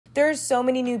There are so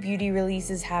many new beauty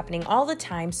releases happening all the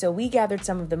time, so we gathered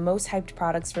some of the most hyped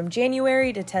products from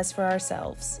January to test for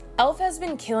ourselves. e.l.f. has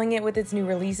been killing it with its new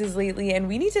releases lately, and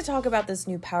we need to talk about this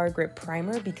new Power Grip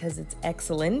Primer because it's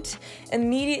excellent.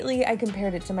 Immediately, I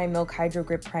compared it to my Milk Hydro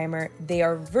Grip Primer. They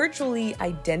are virtually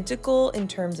identical in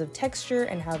terms of texture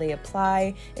and how they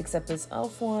apply, except this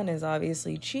e.l.f. one is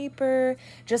obviously cheaper.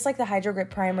 Just like the Hydro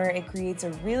Grip Primer, it creates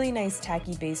a really nice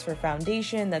tacky base for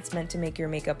foundation that's meant to make your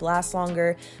makeup last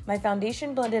longer. My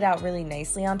foundation blended out really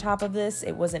nicely on top of this.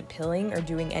 It wasn't pilling or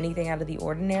doing anything out of the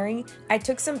ordinary. I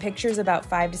took some pictures about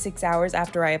 5 to 6 hours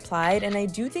after I applied, and I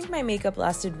do think my makeup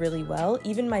lasted really well,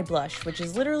 even my blush, which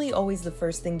is literally always the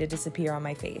first thing to disappear on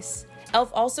my face.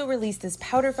 e.l.f. also released this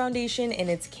powder foundation in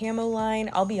its Camo line.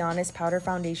 I'll be honest, powder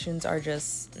foundations are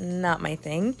just not my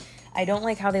thing. I don't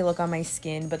like how they look on my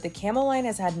skin, but the Camo line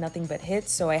has had nothing but hits,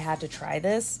 so I had to try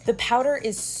this. The powder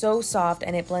is so soft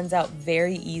and it blends out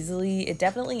very easily. It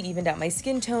definitely evened out my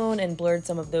skin tone and blurred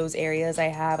some of those areas I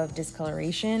have of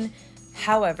discoloration.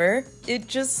 However, it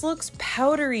just looks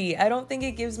powdery. I don't think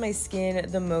it gives my skin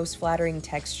the most flattering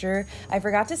texture. I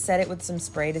forgot to set it with some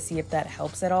spray to see if that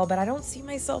helps at all, but I don't see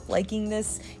myself liking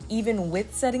this even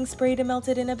with setting spray to melt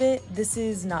it in a bit. This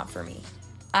is not for me.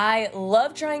 I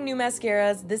love trying new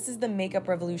mascaras. This is the Makeup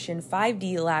Revolution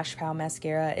 5D Lash Pow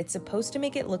Mascara. It's supposed to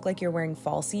make it look like you're wearing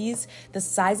falsies. The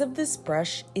size of this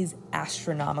brush is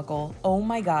astronomical. Oh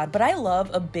my god, but I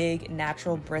love a big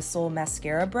natural bristle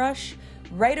mascara brush.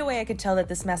 Right away, I could tell that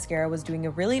this mascara was doing a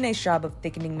really nice job of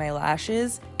thickening my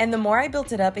lashes, and the more I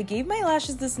built it up, it gave my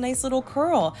lashes this nice little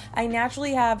curl. I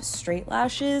naturally have straight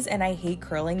lashes, and I hate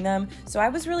curling them, so I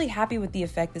was really happy with the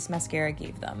effect this mascara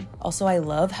gave them. Also, I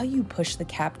love how you push the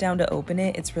cap down to open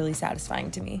it. It's really satisfying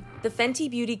to me. The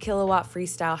Fenty Beauty Killawatt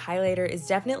Freestyle Highlighter is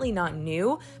definitely not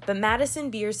new, but Madison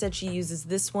Beer said she uses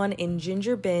this one in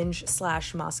Ginger Binge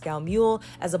 / Moscow Mule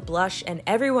as a blush, and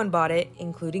everyone bought it,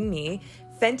 including me.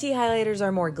 Fenty highlighters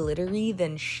are more glittery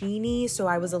than sheeny, so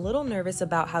I was a little nervous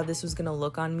about how this was gonna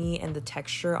look on me and the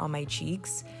texture on my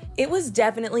cheeks. It was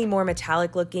definitely more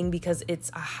metallic looking because it's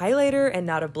a highlighter and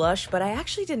not a blush, but I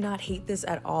actually did not hate this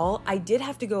at all. I did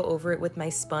have to go over it with my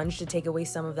sponge to take away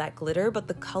some of that glitter, but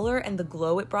the color and the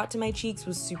glow it brought to my cheeks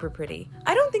was super pretty.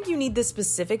 I don't think you need this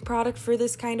specific product for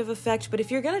this kind of effect, but if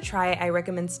you're gonna try it, I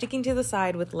recommend sticking to the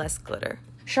side with less glitter.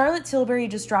 Charlotte Tilbury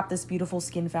just dropped this beautiful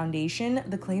skin foundation.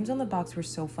 The claims on the box were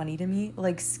so funny to me.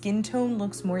 Like, skin tone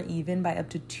looks more even by up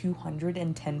to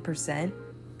 210%.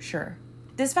 Sure.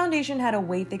 This foundation had a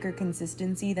way thicker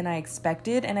consistency than I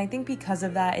expected, and I think because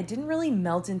of that, it didn't really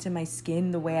melt into my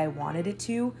skin the way I wanted it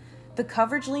to. The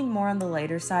coverage leaned more on the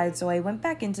lighter side, so I went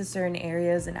back into certain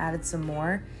areas and added some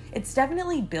more. It's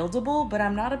definitely buildable, but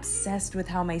I'm not obsessed with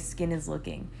how my skin is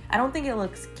looking. I don't think it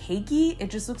looks cakey, it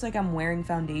just looks like I'm wearing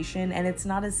foundation, and it's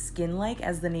not as skin-like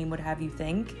as the name would have you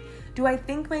think. Do I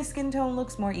think my skin tone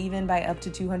looks more even by up to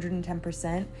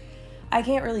 210%? I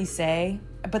can't really say,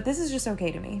 but this is just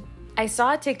okay to me. I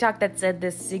saw a TikTok that said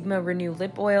this Sigma Renew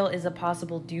lip oil is a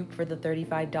possible dupe for the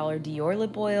 $35 Dior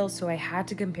lip oil, so I had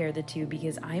to compare the two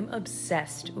because I'm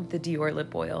obsessed with the Dior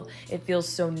lip oil. It feels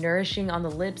so nourishing on the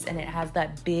lips, and it has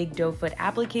that big doe foot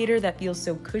applicator that feels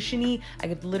so cushiony. I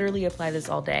could literally apply this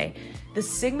all day. The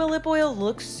Sigma lip oil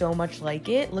looks so much like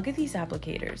it. Look at these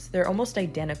applicators. They're almost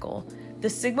identical. The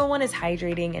Sigma one is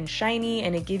hydrating and shiny,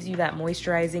 and it gives you that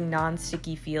moisturizing,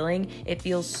 non-sticky feeling. It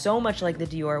feels so much like the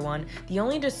Dior one. The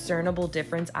only discernible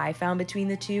difference I found between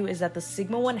the two is that the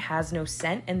Sigma one has no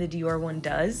scent and the Dior one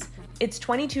does. It's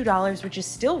 $22, which is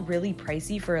still really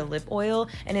pricey for a lip oil,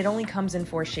 and it only comes in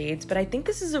 4 shades, but I think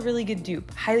this is a really good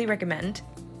dupe. Highly recommend.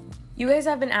 You guys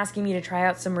have been asking me to try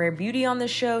out some rare beauty on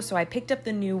this show, so I picked up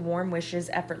the new Warm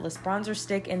Wishes Effortless Bronzer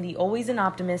Stick and the Always an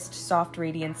Optimist Soft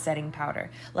Radiance Setting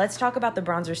Powder. Let's talk about the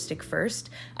bronzer stick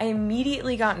first. I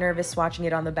immediately got nervous swatching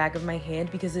it on the back of my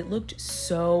hand because it looked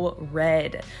so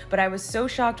red, but I was so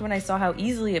shocked when I saw how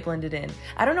easily it blended in.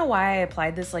 I don't know why I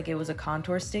applied this like it was a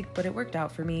contour stick, but it worked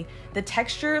out for me. The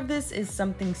texture of this is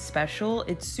something special.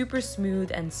 It's super smooth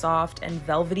and soft and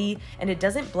velvety, and it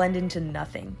doesn't blend into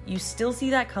nothing. You still see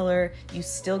that color, you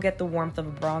still get the warmth of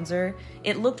a bronzer.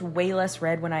 It looked way less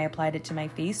red when I applied it to my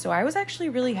face, so I was actually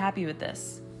really happy with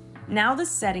this. Now the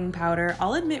setting powder.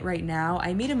 I'll admit right now,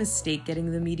 I made a mistake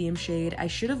getting the medium shade. I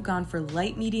should have gone for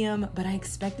light medium, but I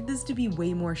expected this to be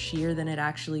way more sheer than it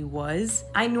actually was.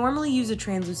 I normally use a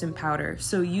translucent powder,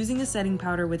 so using a setting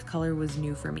powder with color was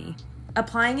new for me.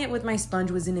 Applying it with my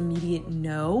sponge was an immediate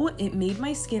no. It made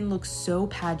my skin look so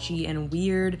patchy and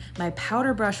weird. My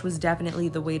powder brush was definitely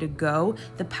the way to go.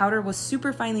 The powder was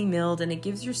super finely milled and it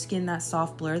gives your skin that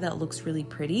soft blur that looks really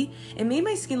pretty. It made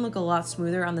my skin look a lot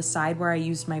smoother on the side where I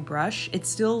used my brush. It's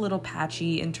still a little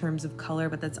patchy in terms of color,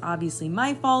 but that's obviously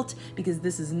my fault because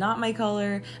this is not my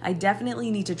color. I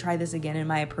definitely need to try this again in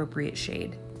my appropriate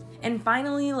shade. And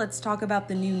finally, let's talk about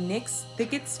the new NYX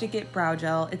Thick It Stick It Brow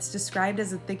Gel. It's described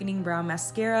as a thickening brow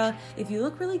mascara. If you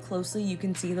look really closely, you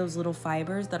can see those little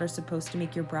fibers that are supposed to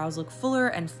make your brows look fuller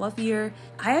and fluffier.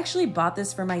 I actually bought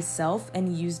this for myself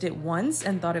and used it once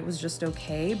and thought it was just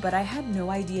okay, but I had no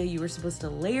idea you were supposed to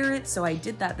layer it, so I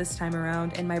did that this time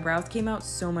around and my brows came out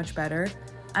so much better.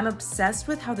 I'm obsessed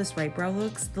with how this right brow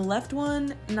looks. The left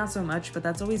one, not so much, but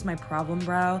that's always my problem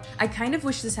brow. I kind of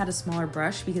wish this had a smaller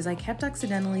brush because I kept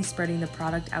accidentally spreading the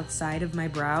product outside of my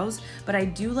brows, but I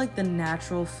do like the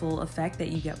natural full effect that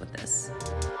you get with this.